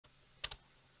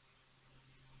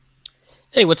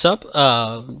Hey, what's up?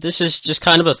 This is just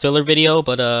kind of a filler video,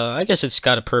 but I guess it's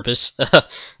got a purpose.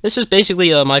 This is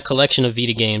basically my collection of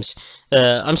Vita games.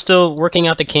 I'm still working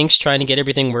out the kinks, trying to get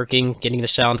everything working, getting the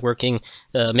sound working,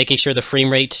 making sure the frame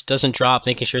rate doesn't drop,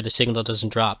 making sure the signal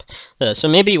doesn't drop. So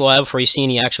maybe a while before you see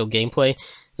any actual gameplay.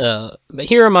 But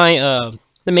here are my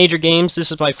the major games.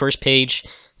 This is my first page.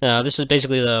 This is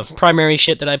basically the primary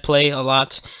shit that I play a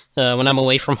lot when I'm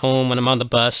away from home, when I'm on the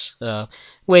bus.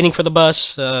 Waiting for the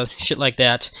bus, shit like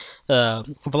that.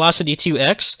 Velocity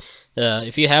 2X.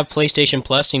 If you have PlayStation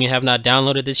Plus and you have not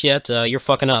downloaded this yet, you're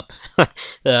fucking up.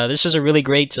 This is a really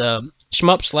great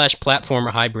shmup slash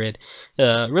platformer hybrid.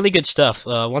 Really good stuff.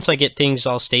 Once I get things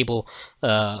all stable,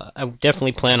 I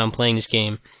definitely plan on playing this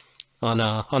game on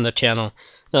the channel.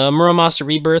 Muramasa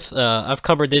Rebirth. I've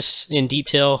covered this in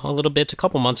detail a little bit a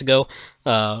couple months ago.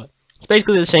 It's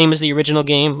basically the same as the original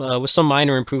game, with some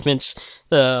minor improvements.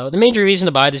 The major reason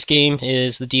to buy this game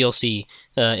is the DLC.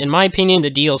 In my opinion, the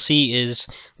DLC is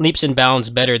leaps and bounds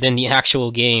better than the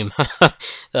actual game.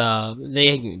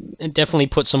 They definitely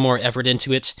put some more effort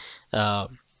into it.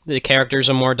 The characters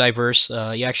are more diverse.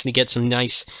 You actually get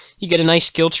you get a nice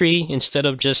skill tree instead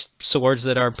of just swords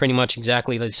that are pretty much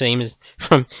exactly the same as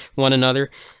from one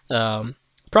another.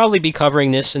 Probably be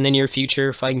covering this in the near future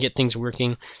if I can get things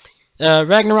working.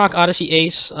 Ragnarok Odyssey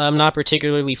Ace, I'm not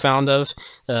particularly fond of.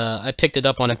 I picked it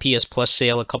up on a PS Plus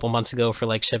sale a couple months ago for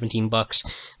like 17 bucks.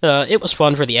 It was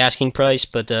fun for the asking price,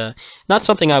 but not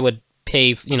something I would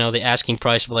pay, the asking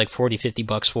price of like 40, 50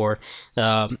 bucks for.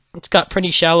 It's got pretty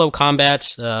shallow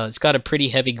combats. It's got a pretty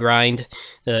heavy grind,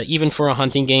 even for a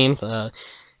hunting game.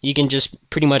 You can just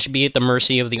pretty much be at the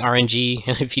mercy of the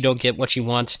RNG if you don't get what you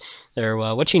want or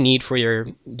what you need for your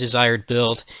desired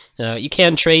build. You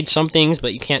can trade some things,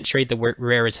 but you can't trade the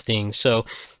rarest things. So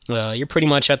you're pretty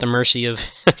much at the mercy of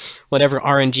whatever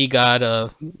RNG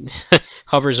god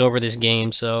hovers over this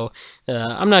game. So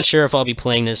I'm not sure if I'll be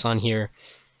playing this on here.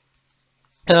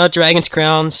 Dragon's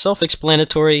Crown,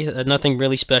 self-explanatory, nothing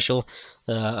really special.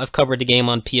 I've covered the game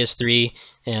on PS3,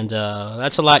 and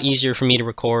that's a lot easier for me to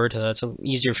record. It's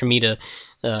easier for me to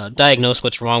diagnose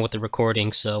what's wrong with the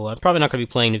recording, so I'm probably not going to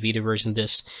be playing the Vita version of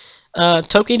this.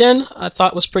 Tokiden, I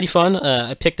thought was pretty fun.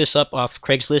 I picked this up off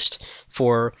Craigslist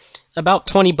for about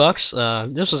 20 bucks.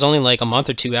 This was only like a month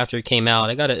or two after it came out.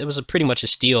 I got it. It was pretty much a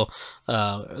steal.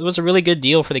 It was a really good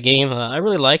deal for the game. I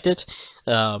really liked it.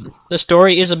 The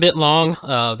story is a bit long.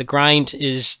 The grind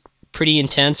is pretty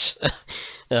intense.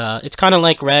 It's kind of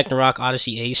like Ragnarok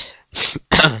Odyssey Ace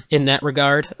in that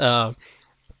regard.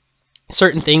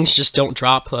 Certain things just don't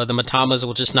drop. The Matamas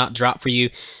will just not drop for you.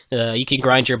 You can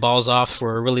grind your balls off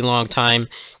for a really long time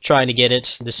trying to get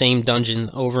it, the same dungeon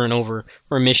over and over,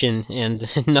 or mission, and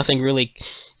nothing really,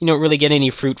 you don't really get any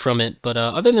fruit from it. But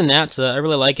other than that, I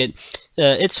really like it.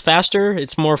 It's faster,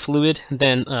 it's more fluid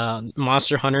than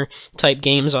Monster Hunter type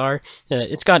games are.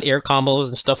 It's got air combos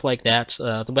and stuff like that.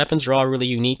 The weapons are all really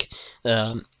unique.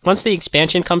 Once the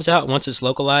expansion comes out, once it's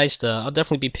localized, I'll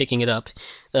definitely be picking it up.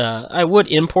 I would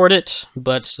import it,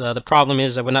 but the problem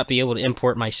is I would not be able to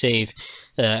import my save.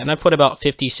 And I put about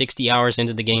 50, 60 hours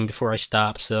into the game before I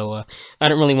stopped, so I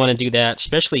don't really want to do that,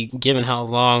 especially given how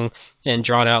long and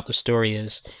drawn out the story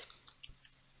is.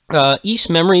 East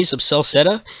Memories of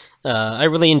Celceta. I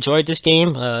really enjoyed this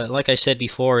game. Like I said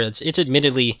before, it's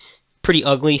admittedly pretty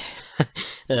ugly.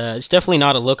 It's definitely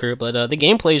not a looker, but the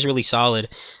gameplay is really solid.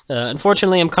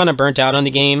 Unfortunately, I'm kind of burnt out on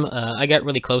the game. I got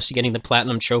really close to getting the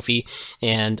Platinum Trophy,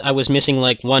 and I was missing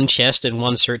like one chest and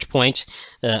one search point.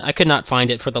 I could not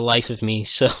find it for the life of me,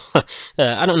 so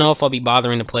I don't know if I'll be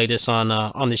bothering to play this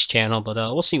on this channel, but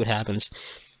we'll see what happens.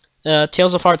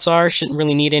 Tales of Hearts R shouldn't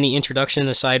really need any introduction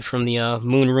aside from the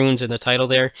moon runes in the title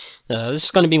there. This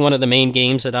is going to be one of the main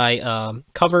games that I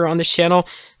cover on this channel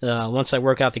once I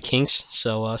work out the kinks,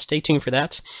 so stay tuned for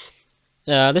that.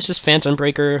 This is Phantom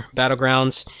Breaker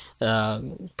Battlegrounds.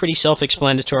 Pretty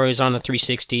self-explanatory. It's on the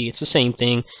 360. It's the same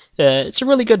thing. It's a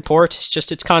really good port.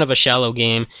 It's kind of a shallow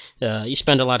game. You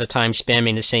spend a lot of time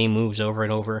spamming the same moves over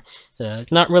and over.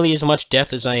 Not really as much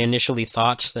depth as I initially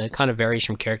thought. It kind of varies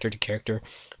from character to character.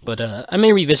 But I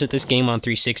may revisit this game on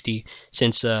 360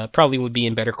 since probably would be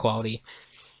in better quality.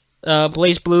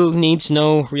 Blaze Blue needs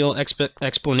no real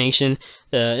explanation.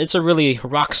 It's a really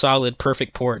rock-solid,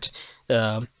 perfect port.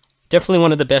 Definitely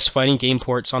one of the best fighting game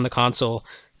ports on the console.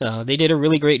 They did a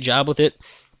really great job with it.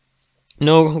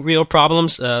 No real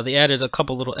problems. They added a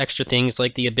couple little extra things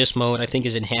like the Abyss mode I think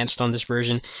is enhanced on this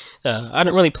version. I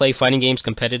don't really play fighting games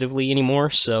competitively anymore,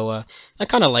 so I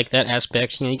kind of like that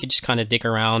aspect. You know, you can just kind of dick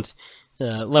around,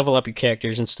 level up your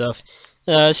characters and stuff.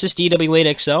 This is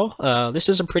DW8XL. This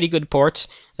is a pretty good port.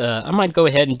 I might go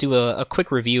ahead and do a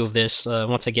quick review of this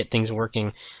once I get things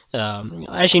working.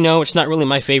 As you know, it's not really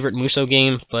my favorite Muso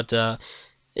game, but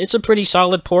it's a pretty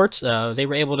solid port. They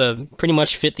were able to pretty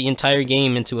much fit the entire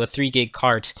game into a 3 gig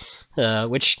cart,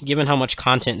 which, given how much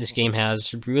content this game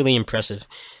has, is really impressive.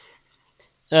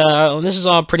 This is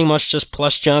all pretty much just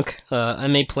plus junk. I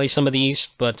may play some of these,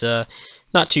 but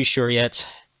not too sure yet.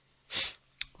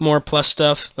 More plus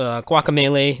stuff.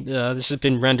 Guacamelee, this has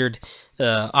been rendered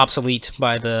obsolete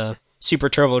by the Super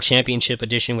Turbo Championship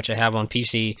Edition, which I have on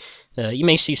PC. You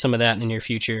may see some of that in the near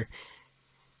future.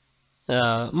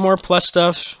 More plus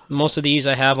stuff. Most of these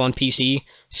I have on PC,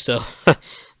 so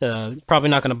probably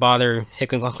not going to bother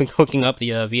hooking up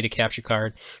the Vita capture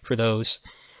card for those.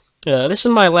 This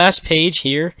is my last page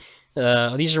here.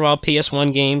 These are all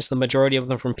PS1 games, the majority of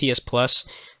them from PS Plus.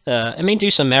 I may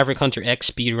do some Maverick Hunter X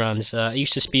speedruns. I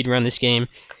used to speedrun this game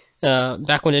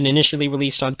back when it initially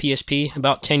released on PSP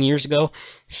about 10 years ago.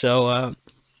 So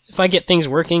if I get things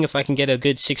working, if I can get a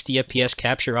good 60 FPS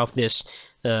capture off this,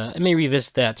 I may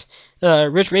revisit that.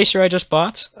 Ridge Racer I just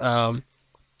bought.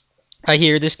 I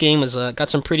hear this game has got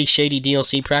some pretty shady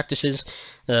DLC practices.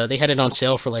 They had it on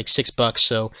sale for like $6,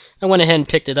 so I went ahead and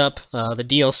picked it up. The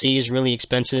DLC is really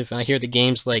expensive. I hear the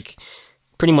game's like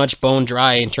pretty much bone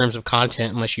dry in terms of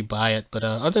content unless you buy it, but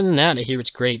other than that, I hear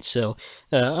it's great, so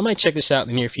I might check this out in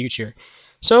the near future.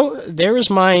 So there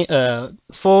is my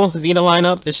full Vita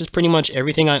lineup. This is pretty much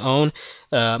everything I own.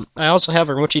 I also have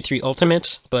a Orochi 3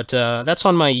 Ultimate, but that's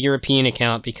on my European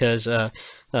account because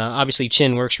obviously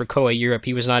Chin works for Koei Europe.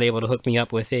 He was not able to hook me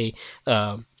up with a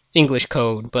English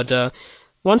code, but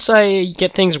once I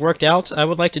get things worked out, I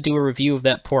would like to do a review of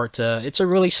that port. It's a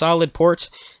really solid port.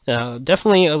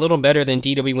 Definitely a little better than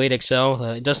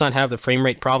DW8XL. It does not have the frame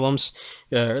rate problems,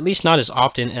 or at least not as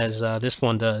often as this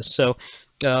one does. So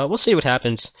we'll see what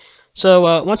happens.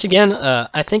 So once again,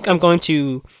 I think I'm going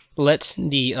to let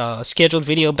the scheduled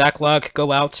video backlog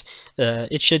go out.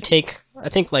 It should take, I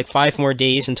think, like 5 more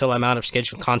days until I'm out of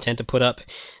scheduled content to put up.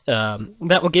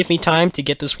 That will give me time to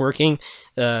get this working,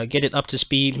 get it up to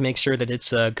speed, make sure that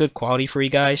it's good quality for you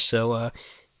guys. So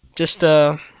just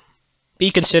be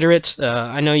considerate.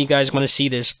 I know you guys want to see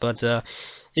this, but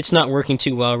it's not working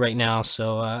too well right now,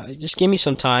 so just give me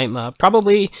some time.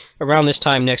 Probably around this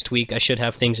time next week, I should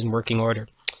have things in working order.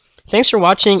 Thanks for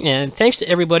watching, and thanks to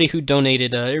everybody who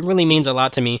donated. It really means a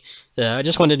lot to me. I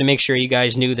just wanted to make sure you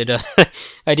guys knew that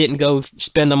I didn't go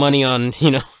spend the money on,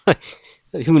 you know,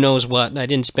 who knows what. I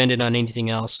didn't spend it on anything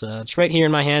else. It's right here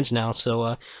in my hands now,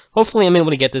 so hopefully I'm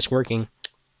able to get this working.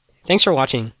 Thanks for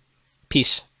watching.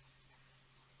 Peace.